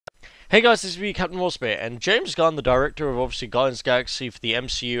Hey guys, this is me, Captain Warspear, and James Gunn, the director of obviously Guardians of the Galaxy for the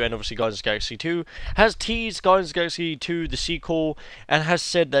MCU and obviously Guardians of the Galaxy 2, has teased Guardians of the Galaxy 2, the sequel, and has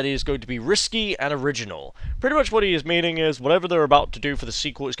said that it is going to be risky and original. Pretty much what he is meaning is whatever they're about to do for the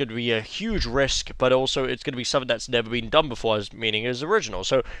sequel is going to be a huge risk, but also it's going to be something that's never been done before, as meaning is original.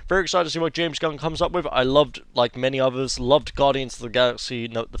 So very excited to see what James Gunn comes up with. I loved, like many others, loved Guardians of the Galaxy,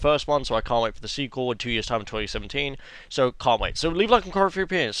 the first one, so I can't wait for the sequel in 2 years' time in 2017. So can't wait. So leave a like and comment for your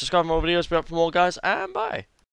opinions. Subscribe for more videos, be up for more guys, and bye.